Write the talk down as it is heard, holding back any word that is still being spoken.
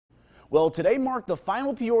Well, today marked the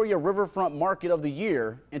final Peoria RiverFront Market of the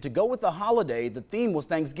year, and to go with the holiday, the theme was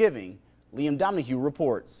Thanksgiving. Liam Donahue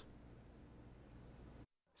reports.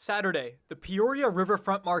 Saturday, the Peoria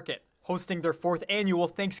RiverFront Market, hosting their 4th annual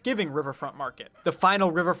Thanksgiving RiverFront Market. The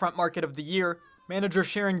final RiverFront Market of the year, manager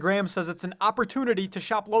Sharon Graham says it's an opportunity to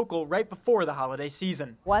shop local right before the holiday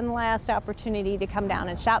season. One last opportunity to come down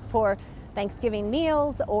and shop for Thanksgiving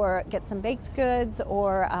meals or get some baked goods,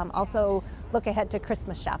 or also look ahead to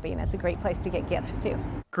Christmas shopping. It's a great place to get gifts too.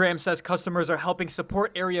 Graham says customers are helping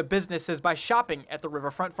support area businesses by shopping at the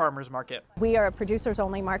RiverFront Farmers Market. We are a producers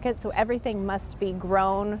only market, so everything must be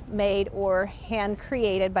grown, made, or hand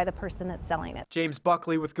created by the person that's selling it. James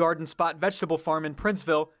Buckley with Garden Spot Vegetable Farm in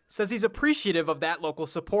Princeville says he's appreciative of that local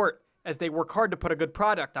support as they work hard to put a good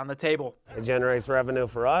product on the table. It generates revenue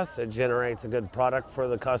for us. It generates a good product for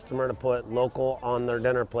the customer to put local on their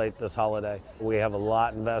dinner plate this holiday. We have a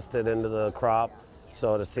lot invested into the crop,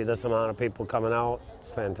 so to see this amount of people coming out, it's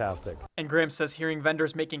fantastic. And Graham says hearing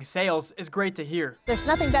vendors making sales is great to hear. There's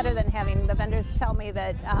nothing better than having the vendors tell me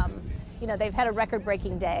that they've had a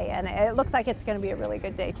record-breaking day, and it looks like it's going to be a really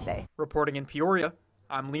good day today. Reporting in Peoria,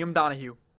 I'm Liam Donahue.